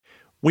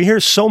We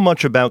hear so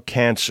much about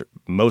cancer.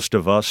 Most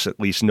of us at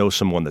least know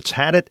someone that's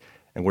had it,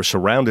 and we're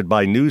surrounded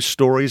by news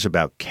stories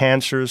about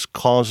cancers,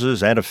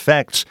 causes, and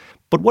effects.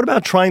 But what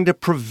about trying to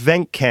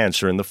prevent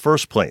cancer in the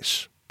first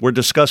place? We're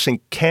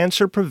discussing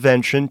cancer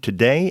prevention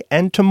today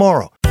and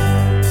tomorrow.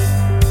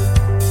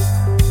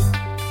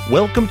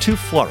 Welcome to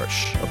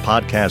Flourish, a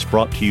podcast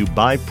brought to you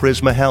by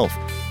Prisma Health.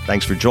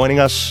 Thanks for joining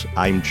us.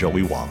 I'm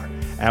Joey Waller.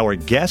 Our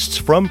guests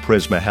from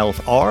Prisma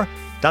Health are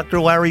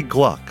Dr. Larry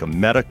Gluck, a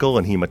medical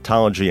and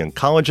hematology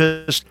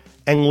oncologist,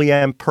 and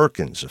Leanne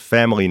Perkins, a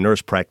family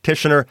nurse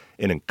practitioner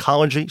in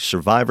oncology,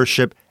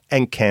 survivorship,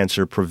 and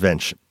cancer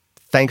prevention.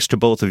 Thanks to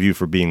both of you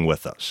for being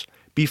with us.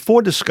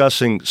 Before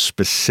discussing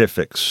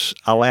specifics,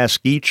 I'll ask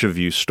each of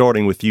you,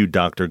 starting with you,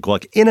 Dr.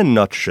 Gluck, in a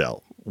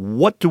nutshell,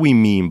 what do we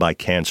mean by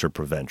cancer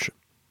prevention?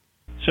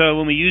 So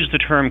when we use the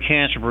term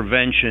cancer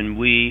prevention,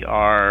 we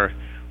are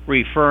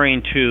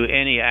referring to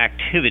any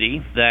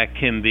activity that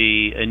can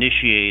be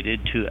initiated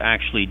to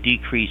actually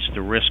decrease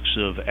the risks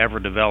of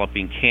ever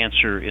developing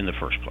cancer in the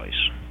first place.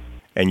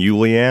 And you,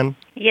 Leanne?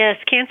 Yes,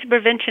 cancer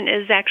prevention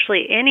is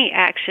actually any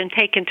action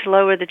taken to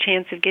lower the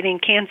chance of getting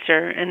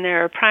cancer, and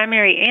there are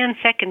primary and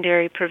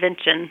secondary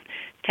prevention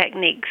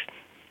techniques.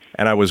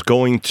 And I was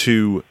going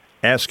to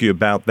ask you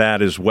about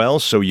that as well,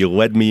 so you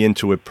led me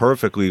into it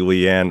perfectly,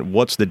 Leanne.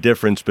 What's the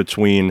difference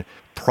between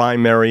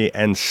primary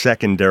and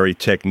secondary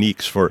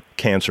techniques for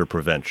cancer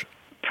prevention?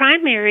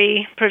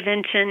 Primary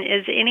prevention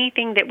is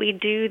anything that we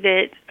do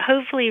that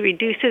hopefully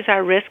reduces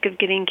our risk of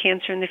getting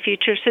cancer in the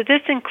future. So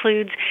this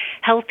includes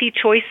healthy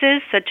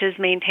choices such as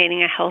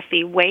maintaining a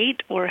healthy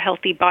weight or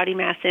healthy body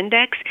mass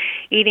index,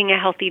 eating a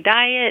healthy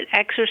diet,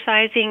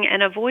 exercising,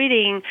 and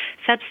avoiding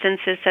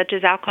substances such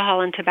as alcohol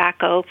and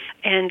tobacco,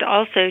 and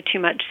also too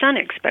much sun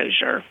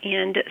exposure.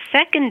 And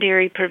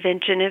secondary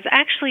prevention is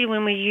actually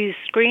when we use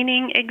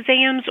screening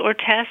exams or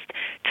tests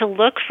to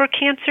look for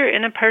cancer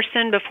in a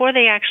person before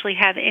they actually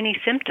have any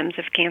symptoms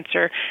of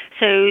cancer.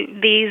 So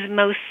these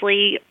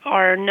mostly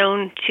are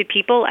known to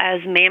people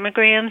as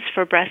mammograms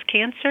for breast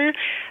cancer,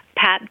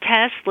 Pap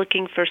tests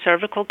looking for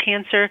cervical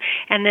cancer,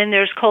 and then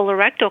there's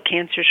colorectal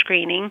cancer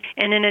screening.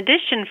 And in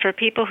addition, for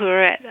people who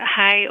are at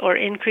high or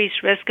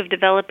increased risk of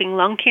developing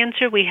lung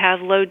cancer, we have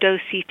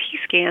low-dose CT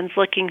scans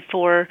looking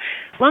for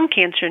lung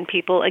cancer in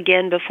people,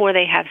 again, before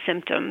they have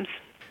symptoms.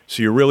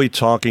 So you're really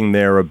talking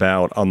there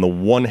about, on the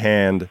one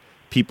hand,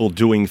 people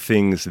doing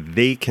things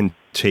they can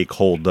take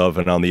hold of,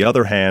 and on the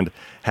other hand,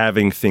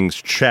 having things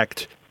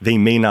checked they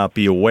may not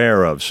be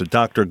aware of. So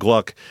Dr.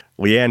 Gluck,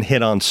 Leanne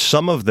hit on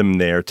some of them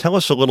there. Tell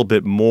us a little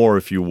bit more,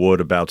 if you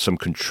would, about some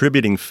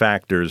contributing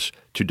factors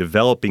to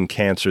developing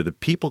cancer that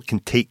people can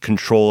take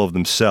control of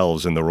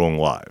themselves in their own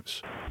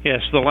lives. Yes,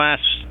 the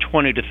last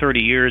 20 to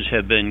 30 years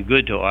have been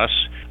good to us.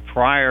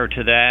 Prior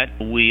to that,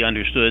 we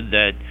understood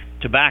that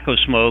tobacco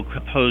smoke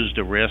posed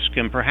a risk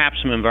and perhaps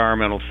some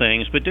environmental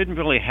things, but didn't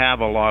really have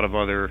a lot of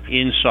other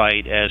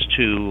insight as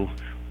to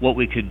what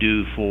we could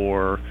do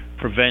for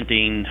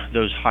preventing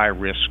those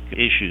high-risk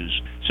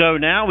issues. So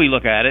now we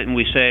look at it and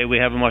we say we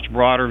have a much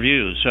broader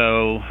view.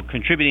 So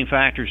contributing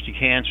factors to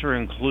cancer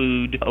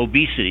include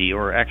obesity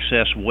or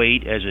excess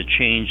weight as it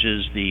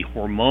changes the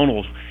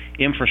hormonal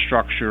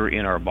infrastructure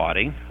in our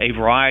body, a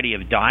variety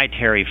of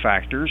dietary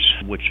factors,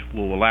 which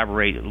we'll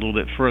elaborate a little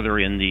bit further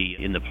in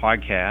the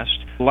podcast,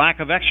 lack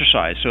of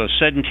exercise. So a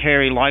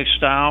sedentary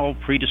lifestyle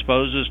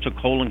predisposes to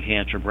colon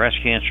cancer, breast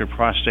cancer,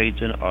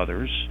 prostate, and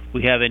others.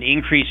 We have an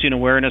increase in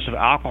awareness of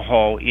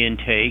alcohol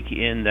intake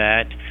in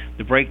that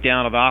the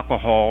breakdown of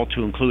alcohol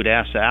to include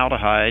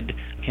acetaldehyde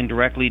can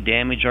directly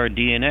damage our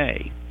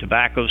DNA.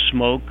 Tobacco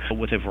smoke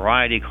with a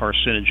variety of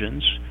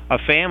carcinogens. A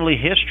family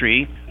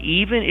history,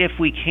 even if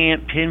we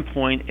can't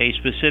pinpoint a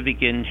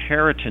specific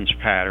inheritance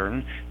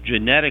pattern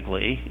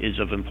genetically, is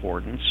of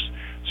importance.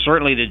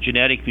 Certainly the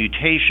genetic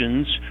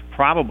mutations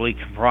probably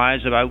comprise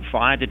about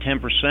 5 to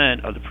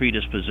 10% of the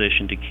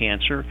predisposition to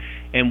cancer,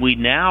 and we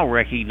now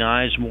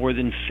recognize more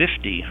than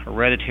 50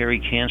 hereditary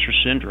cancer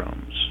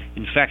syndromes.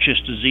 Infectious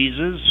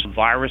diseases,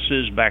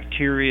 viruses,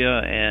 bacteria,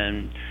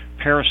 and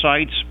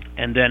parasites,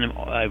 and then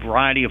a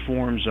variety of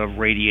forms of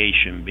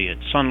radiation, be it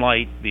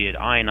sunlight, be it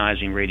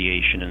ionizing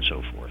radiation, and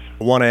so forth.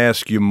 I want to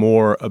ask you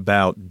more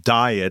about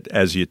diet,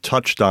 as you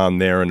touched on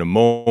there in a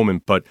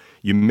moment, but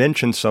you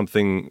mentioned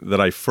something that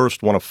I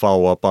first want to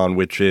follow up on,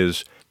 which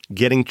is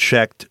getting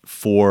checked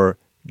for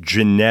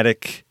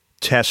genetic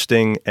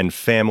testing and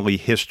family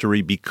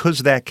history, because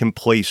that can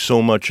play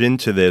so much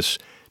into this.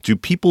 Do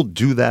people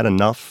do that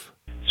enough?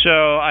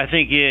 So I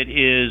think it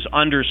is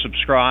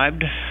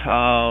undersubscribed.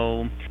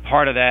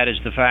 Part of that is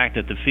the fact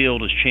that the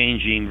field is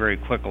changing very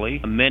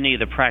quickly. Many of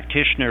the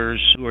practitioners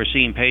who are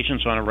seeing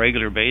patients on a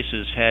regular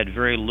basis had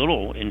very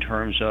little in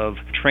terms of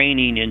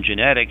training in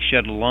genetics,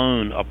 yet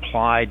alone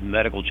applied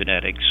medical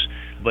genetics.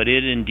 But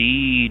it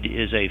indeed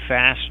is a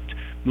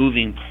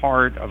fast-moving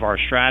part of our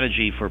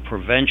strategy for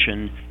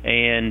prevention,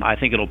 and I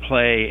think it'll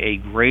play a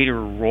greater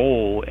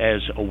role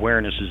as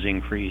awareness is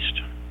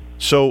increased.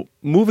 So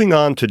moving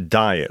on to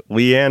diet,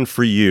 Leanne,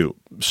 for you,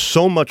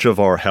 so much of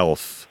our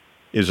health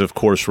is, of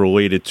course,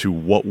 related to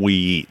what we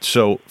eat.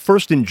 So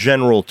first, in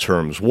general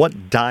terms,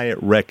 what diet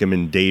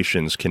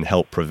recommendations can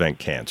help prevent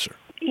cancer?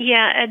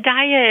 Yeah, a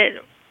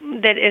diet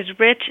that is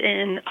rich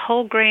in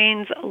whole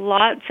grains,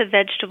 lots of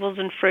vegetables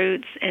and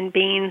fruits and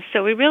beans.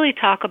 So we really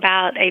talk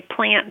about a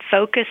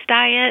plant-focused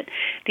diet.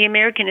 The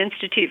American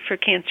Institute for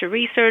Cancer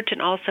Research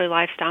and also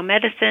Lifestyle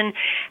Medicine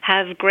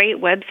have great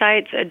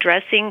websites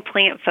addressing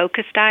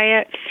plant-focused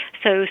diet.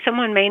 So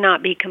someone may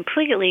not be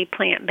completely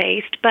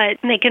plant-based, but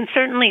they can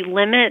certainly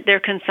limit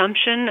their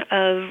consumption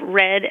of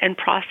red and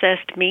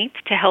processed meats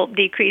to help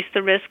decrease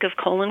the risk of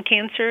colon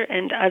cancer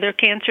and other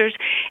cancers,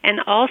 and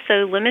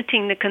also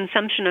limiting the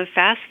consumption of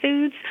fast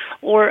foods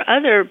or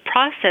other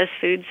processed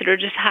foods that are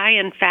just high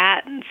in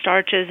fat and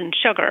starches and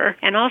sugar,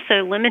 and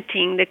also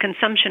limiting the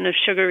consumption of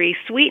sugary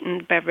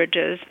sweetened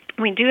beverages.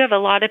 We do have a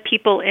lot of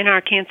people in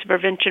our cancer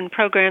prevention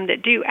program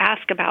that do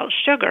ask about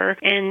sugar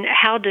and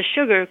how does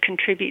sugar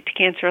contribute to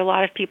cancer. A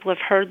lot of people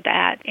have heard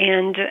that,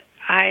 and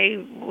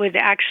I would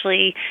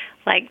actually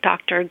like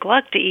Dr.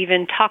 Gluck to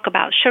even talk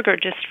about sugar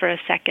just for a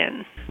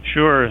second.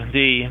 Sure.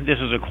 This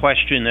is a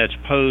question that's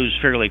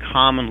posed fairly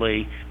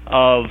commonly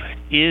of,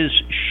 is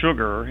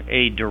sugar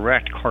a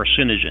direct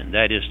carcinogen?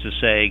 That is to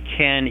say,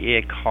 can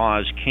it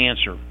cause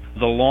cancer?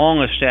 The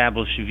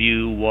long-established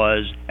view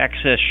was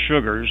excess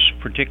sugars,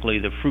 particularly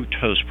the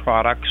fructose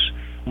products,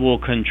 will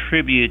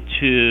contribute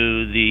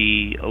to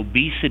the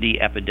obesity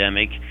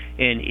epidemic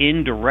and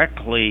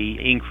indirectly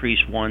increase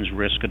one's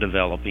risk of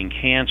developing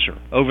cancer.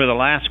 Over the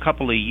last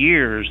couple of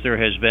years, there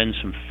has been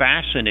some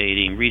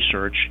fascinating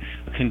research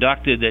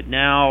conducted that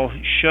now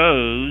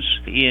shows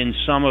in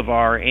some of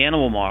our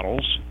animal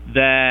models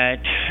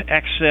that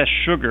excess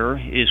sugar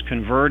is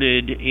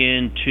converted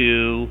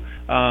into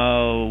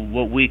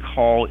what we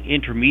call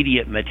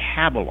intermediate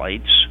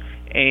metabolites,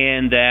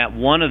 and that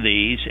one of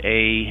these,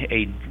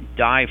 a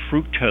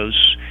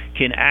difructose,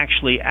 can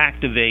actually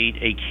activate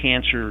a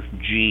cancer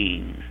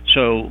gene.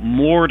 So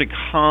more to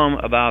come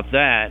about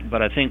that,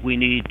 but I think we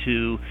need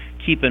to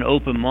keep an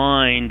open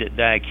mind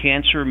that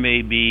cancer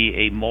may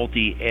be a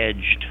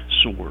multi-edged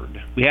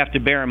sword. We have to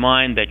bear in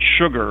mind that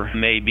sugar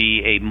may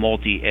be a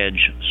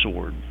multi-edged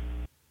sword.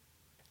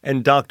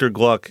 And Dr.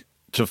 Gluck,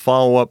 to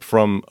follow up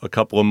from a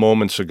couple of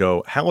moments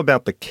ago, how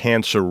about the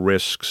cancer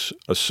risks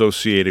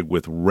associated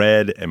with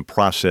red and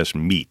processed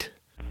meat?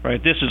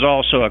 Right. This is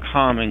also a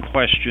common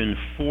question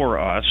for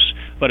us,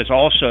 but it's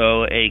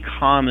also a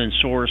common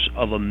source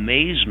of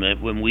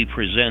amazement when we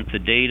present the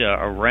data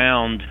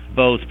around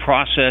both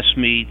processed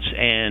meats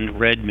and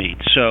red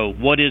meats. So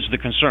what is the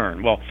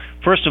concern? Well,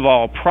 first of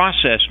all,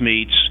 processed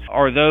meats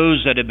are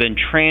those that have been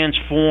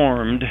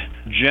transformed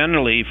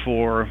generally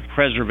for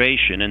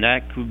preservation, and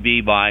that could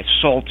be by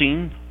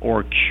salting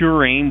or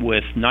curing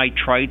with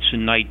nitrites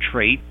and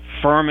nitrate,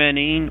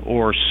 fermenting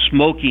or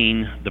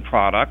smoking the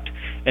product.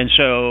 And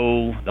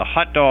so the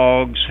hot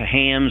dogs, the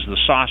hams, the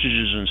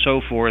sausages, and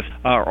so forth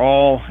are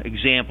all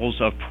examples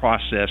of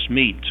processed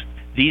meat.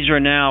 These are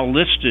now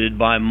listed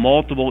by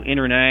multiple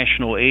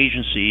international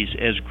agencies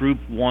as Group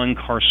 1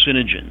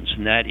 carcinogens,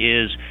 and that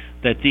is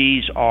that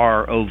these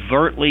are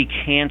overtly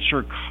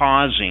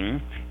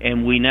cancer-causing,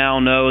 and we now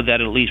know that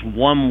at least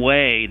one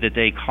way that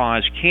they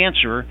cause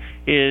cancer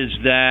is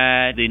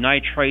that the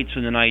nitrates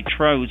and the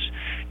nitrates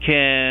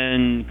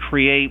can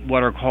create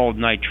what are called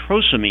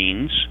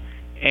nitrosamines,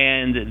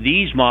 and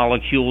these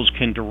molecules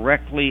can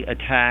directly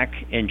attack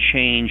and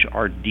change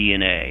our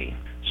DNA.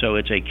 So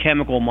it's a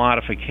chemical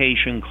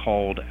modification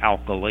called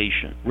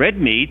alkylation. Red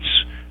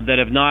meats that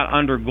have not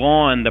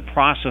undergone the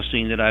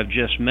processing that I've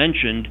just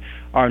mentioned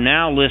are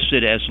now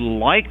listed as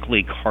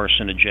likely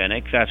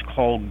carcinogenic. That's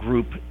called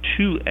Group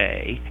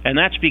 2A, and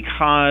that's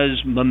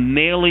because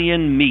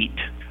mammalian meat,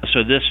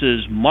 so this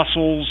is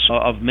muscles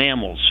of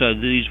mammals, so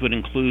these would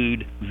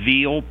include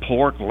veal,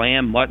 pork,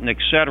 lamb, mutton,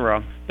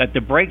 etc., that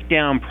the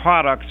breakdown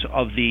products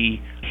of the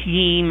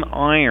heme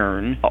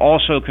iron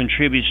also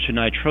contributes to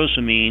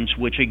nitrosamines,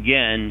 which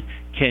again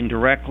can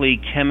directly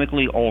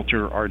chemically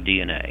alter our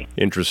DNA.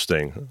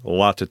 Interesting. A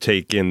lot to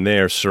take in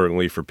there,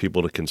 certainly, for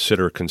people to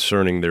consider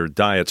concerning their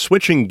diet.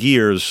 Switching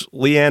gears,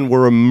 Leanne,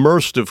 we're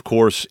immersed, of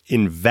course,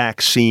 in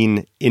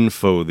vaccine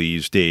info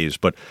these days,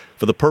 but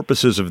for the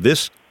purposes of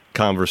this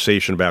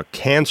conversation about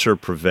cancer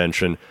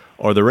prevention,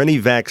 are there any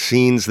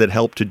vaccines that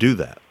help to do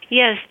that?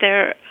 Yes,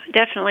 there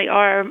definitely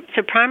are.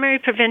 So primary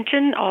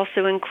prevention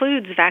also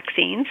includes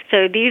vaccines.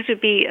 So these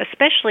would be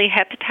especially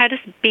hepatitis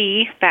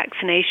B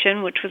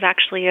vaccination, which was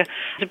actually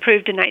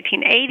approved in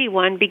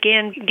 1981,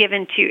 began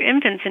given to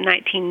infants in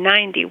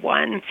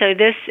 1991. So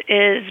this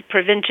is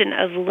prevention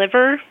of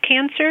liver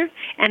cancer.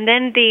 And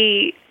then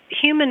the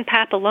human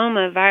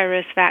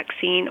papillomavirus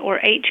vaccine, or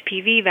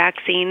HPV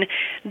vaccine,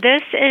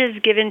 this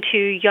is given to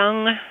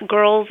young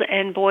girls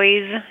and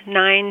boys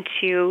 9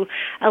 to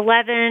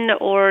 11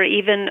 or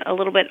even a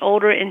little bit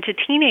older into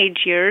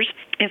teenage years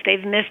if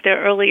they've missed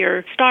their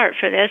earlier start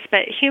for this.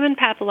 But human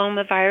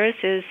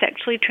papillomavirus is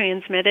sexually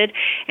transmitted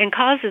and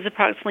causes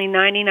approximately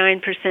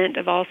 99%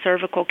 of all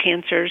cervical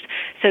cancers.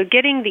 So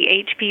getting the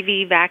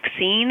HPV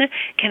vaccine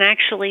can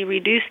actually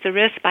reduce the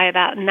risk by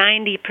about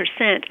 90%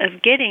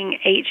 of getting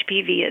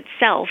HPV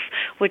itself,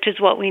 which is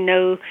what we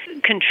know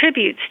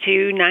contributes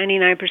to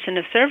 99%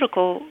 of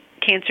cervical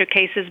cancer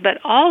cases, but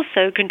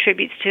also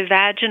contributes to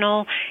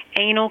vaginal,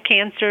 anal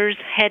cancers,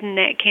 head and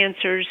neck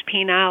cancers,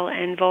 penile,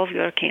 and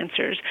vulvar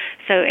cancers.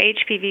 So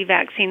HPV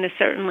vaccine is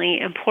certainly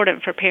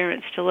important for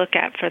parents to look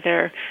at for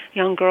their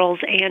young girls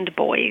and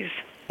boys.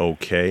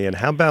 Okay, and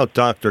how about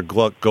Dr.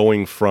 Gluck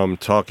going from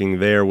talking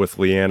there with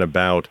Leanne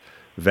about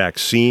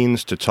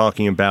vaccines to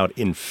talking about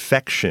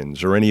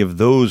infections or any of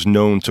those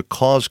known to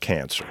cause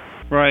cancer?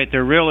 Right.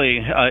 There really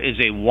is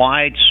a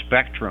wide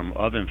spectrum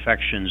of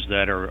infections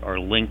that are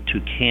linked to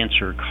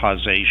cancer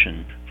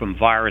causation, from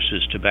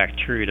viruses to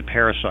bacteria to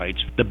parasites.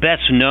 The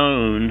best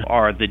known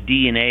are the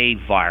DNA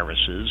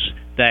viruses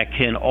that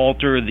can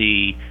alter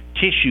the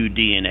tissue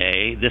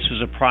DNA. This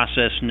is a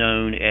process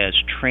known as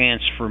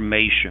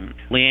transformation.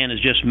 Leanne has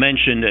just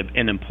mentioned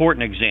an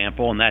important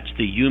example, and that's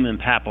the human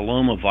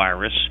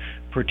papillomavirus,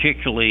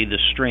 particularly the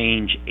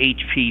strains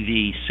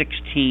HPV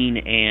 16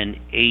 and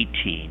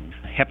 18.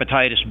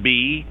 Hepatitis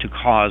B to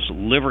cause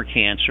liver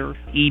cancer.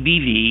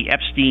 EBV,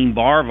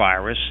 Epstein-Barr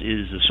virus,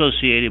 is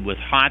associated with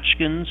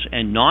Hodgkin's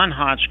and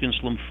non-Hodgkin's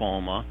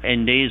lymphoma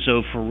and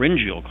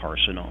nasopharyngeal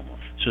carcinoma.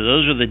 So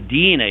those are the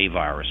DNA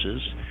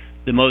viruses.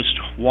 The most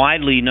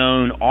widely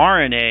known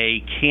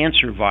RNA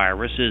cancer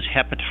virus is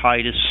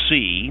hepatitis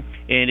C,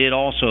 and it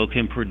also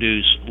can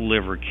produce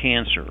liver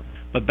cancer.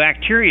 But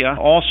bacteria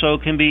also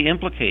can be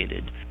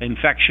implicated.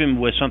 Infection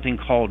with something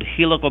called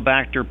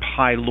Helicobacter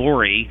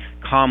pylori,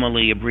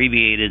 commonly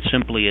abbreviated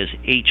simply as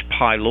H.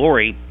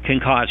 pylori,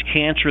 can cause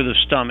cancer of the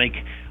stomach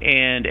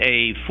and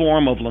a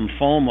form of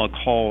lymphoma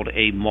called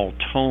a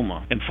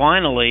multoma. And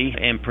finally,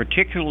 and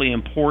particularly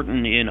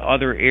important in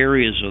other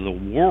areas of the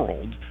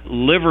world,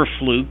 liver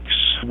flukes,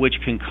 which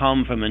can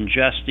come from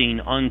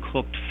ingesting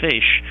uncooked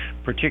fish,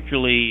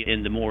 particularly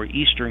in the more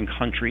eastern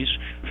countries,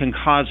 can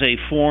cause a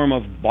form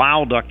of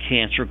bile duct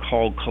cancer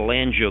called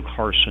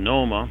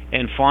cholangiocarcinoma.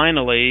 And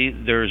finally,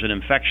 there's an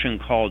infection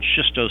called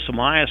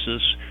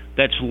schistosomiasis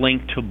that's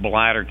linked to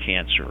bladder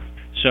cancer.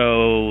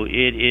 So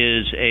it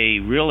is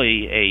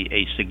really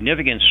a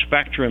significant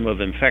spectrum of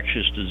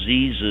infectious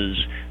diseases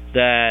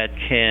that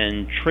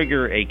can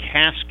trigger a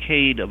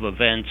cascade of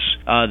events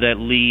that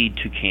lead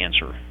to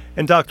cancer.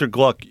 And Dr.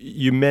 Gluck,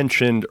 you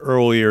mentioned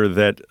earlier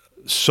that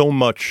so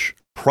much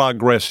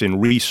progress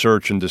in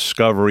research and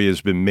discovery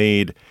has been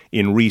made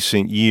in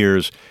recent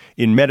years.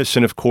 In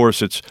medicine, of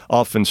course, it's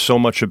often so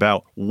much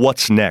about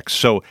what's next.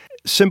 So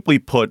simply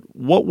put,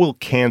 what will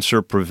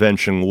cancer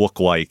prevention look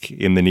like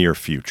in the near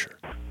future?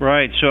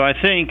 Right. So I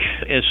think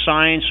as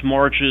science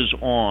marches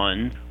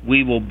on,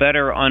 we will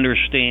better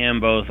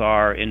understand both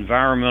our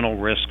environmental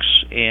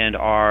risks and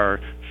our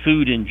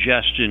food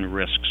ingestion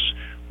risks.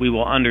 We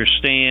will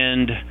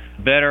understand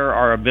better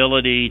our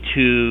ability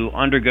to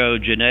undergo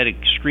genetic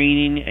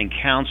screening and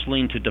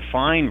counseling to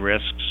define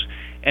risks,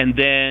 and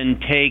then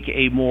take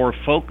a more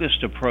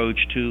focused approach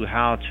to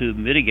how to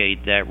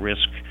mitigate that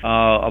risk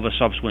of a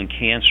subsequent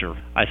cancer.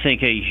 I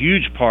think a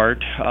huge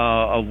part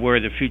of where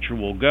the future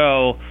will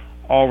go,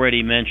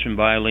 already mentioned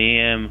by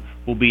Leanne,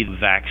 will be the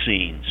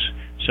vaccines.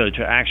 So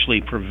to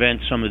actually prevent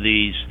some of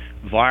these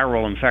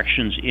viral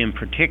infections in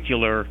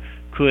particular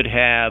could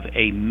have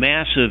a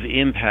massive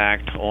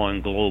impact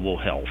on global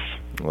health.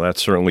 Well, that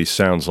certainly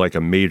sounds like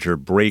a major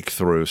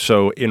breakthrough.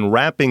 So in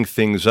wrapping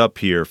things up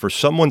here, for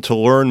someone to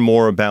learn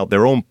more about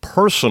their own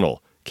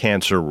personal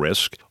cancer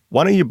risk,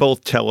 why don't you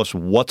both tell us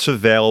what's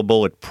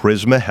available at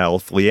Prisma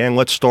Health? Leanne,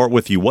 let's start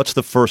with you. What's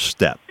the first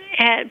step?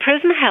 At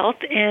Prisma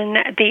Health in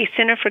the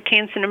Center for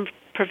Cancer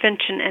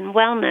Prevention and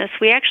Wellness,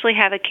 we actually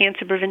have a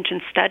cancer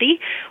prevention study.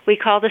 We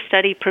call the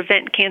study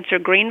Prevent Cancer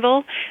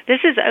Greenville. This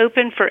is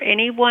open for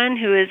anyone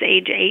who is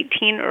age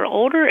 18 or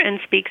older and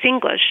speaks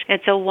English.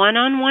 It's a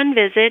one-on-one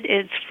visit.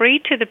 It's free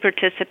to the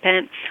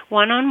participant,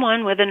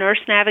 one-on-one with a nurse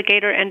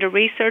navigator and a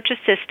research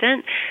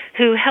assistant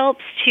who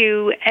helps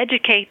to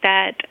educate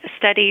that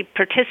study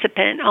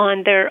participant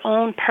on their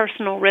own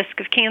personal risk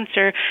of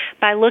cancer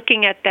by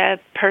looking at the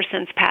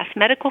person's past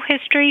medical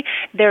history,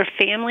 their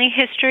family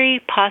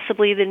history,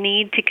 possibly the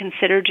need to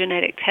consider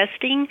genetic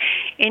testing,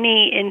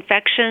 any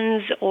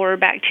infections or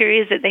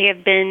bacteria that they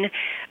have been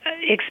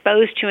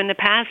exposed to in the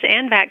past,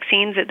 and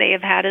vaccines that they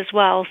have had as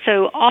well.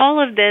 So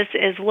all of this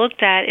is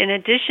looked at in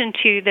addition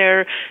to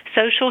their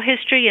social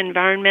history,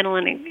 environmental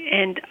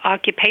and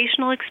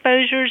occupational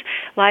exposures,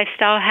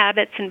 lifestyle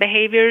habits and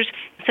behaviors.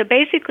 So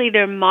basically,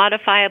 they're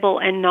modifiable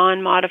and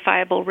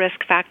non-modifiable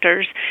risk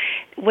factors.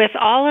 With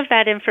all of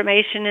that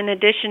information, in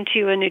addition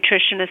to a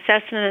nutrition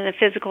assessment and a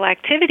physical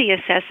activity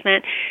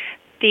assessment,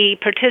 the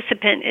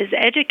participant is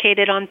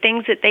educated on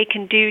things that they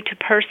can do to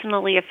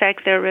personally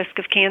affect their risk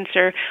of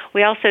cancer.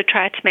 We also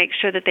try to make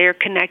sure that they are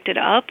connected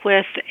up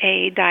with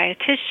a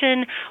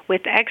dietitian,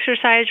 with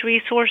exercise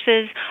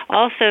resources,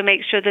 also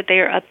make sure that they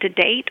are up to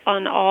date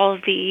on all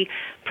the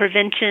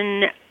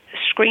prevention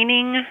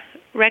screening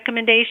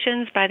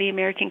recommendations by the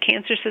American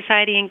Cancer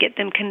Society and get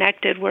them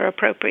connected where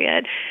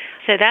appropriate.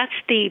 So that's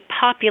the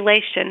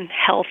population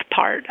health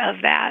part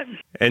of that.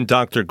 And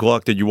Dr.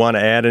 Gluck, did you want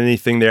to add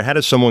anything there? How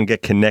does someone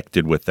get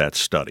connected with that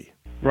study?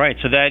 Right,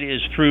 so that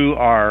is through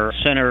our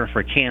Center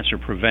for Cancer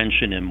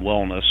Prevention and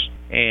Wellness,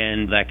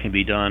 and that can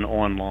be done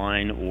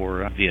online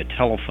or via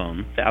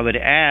telephone. I would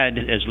add,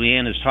 as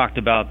Leanne has talked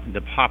about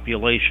the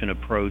population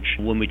approach,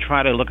 when we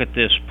try to look at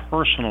this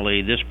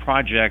personally, this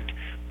project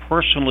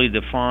personally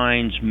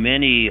defines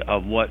many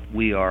of what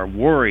we are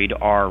worried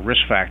are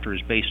risk factors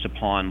based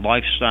upon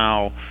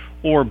lifestyle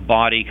or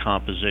body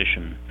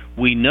composition.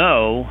 We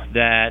know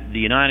that the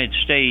United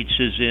States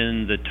is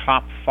in the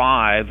top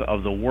 5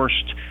 of the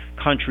worst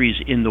countries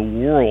in the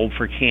world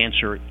for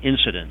cancer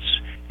incidence.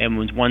 And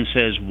when one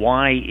says,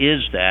 why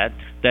is that?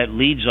 That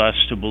leads us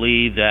to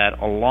believe that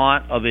a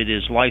lot of it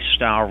is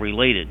lifestyle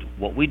related.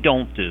 What we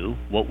don't do,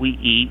 what we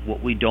eat,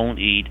 what we don't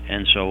eat,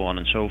 and so on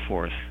and so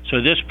forth.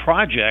 So this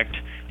project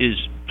is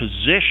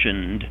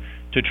positioned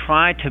to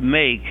try to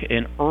make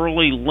an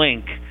early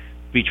link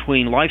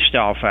between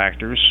lifestyle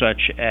factors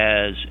such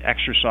as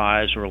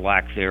exercise or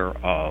lack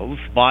thereof,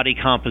 body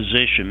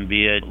composition,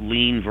 be it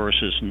lean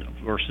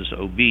versus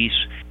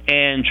obese,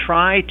 and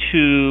try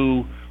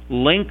to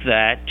link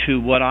that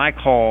to what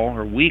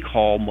we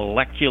call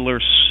molecular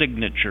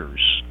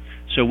signatures.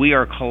 So we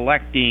are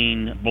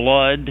collecting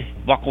blood,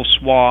 buccal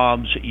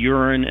swabs,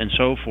 urine, and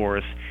so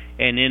forth,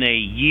 and in a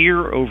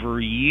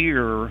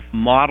year-over-year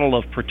model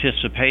of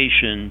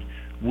participation,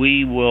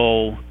 we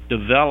will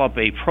develop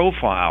a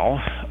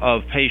profile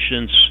of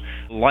patients'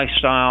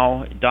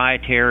 lifestyle,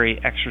 dietary,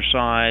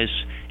 exercise,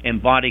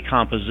 and body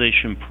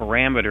composition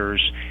parameters,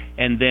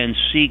 and then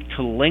seek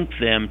to link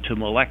them to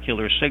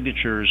molecular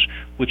signatures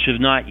which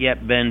have not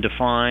yet been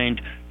defined,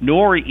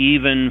 nor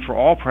even, for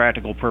all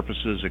practical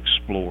purposes,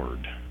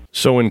 explored.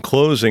 So in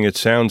closing, it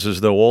sounds as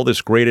though all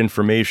this great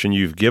information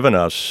you've given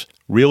us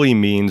really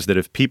means that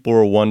if people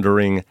are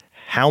wondering,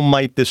 how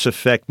might this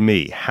affect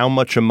me? How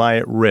much am I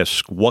at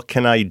risk? What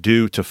can I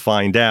do to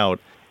find out?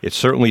 It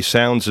certainly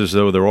sounds as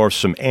though there are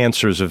some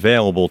answers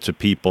available to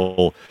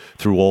people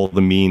through all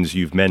the means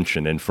you've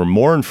mentioned. And for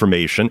more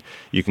information,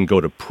 you can go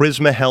to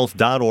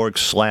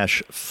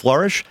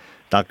prismahealth.org/flourish.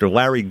 Dr.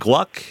 Larry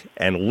Gluck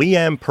and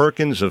Leanne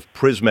Perkins of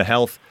Prisma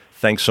Health,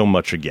 thanks so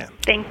much again.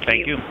 Thank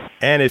you.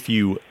 And if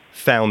you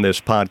found this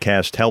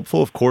podcast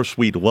helpful, of course,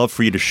 we'd love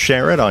for you to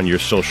share it on your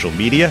social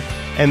media.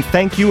 And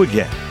thank you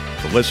again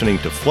for listening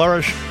to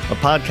Flourish, a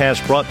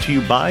podcast brought to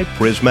you by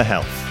Prisma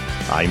Health.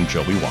 I'm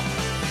Joey Waller.